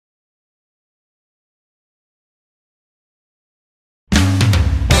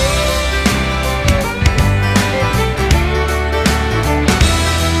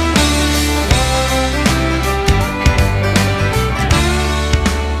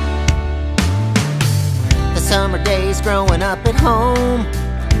Summer days growing up at home,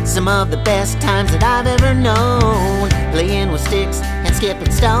 some of the best times that I've ever known. Playing with sticks and skipping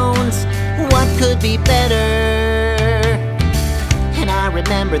stones, what could be better? And I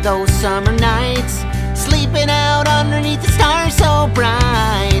remember those summer nights, sleeping out underneath the stars so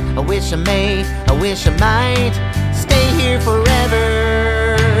bright. I wish I may, I wish I might stay here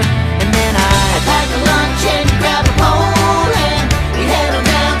forever. And then I'd pack a lunch and grab a pole, and we'd head on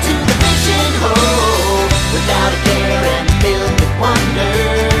down to the fishing hole, without a care and filled with wonder.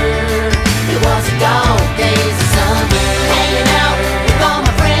 It was the dog days of summer, hanging out with all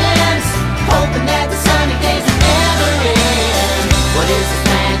my friends, hoping that the sunny days would never end. What is this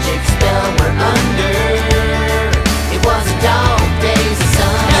magic spell we're under? It was the dog days of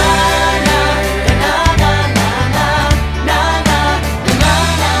summer.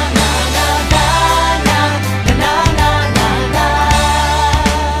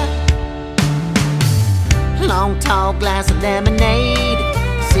 Long tall glass of lemonade,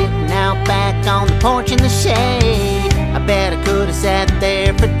 sitting out back on the porch in the shade. I bet I could have sat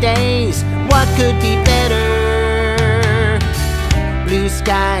there for days. What could be better? Blue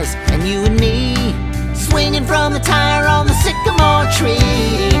skies and you and me, swinging from the tire on the sycamore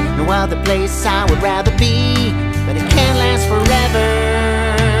tree. No other place I would rather be, but it can't last forever.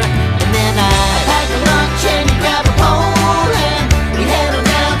 And then I pack a lunch and grab a pole, and we head on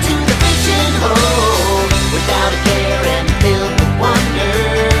down to the fishing hole, without a care and filled with wonder.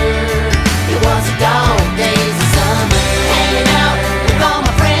 It was the dog days of summer, hanging out with all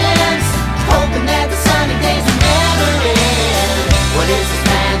my friends, hoping that the sunny days would never end. What is this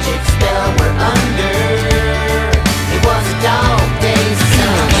magic spell we're under? It was the dog days of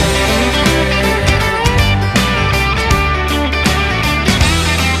summer.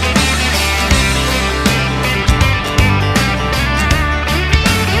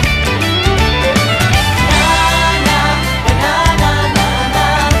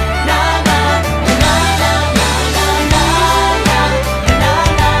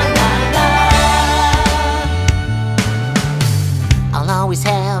 Always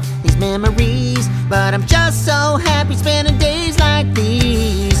have these memories, but I'm just so happy spending days like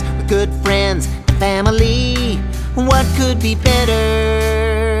these with good friends and family. What could be better?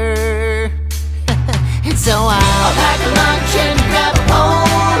 And so I'll pack a lunch and grab a pole,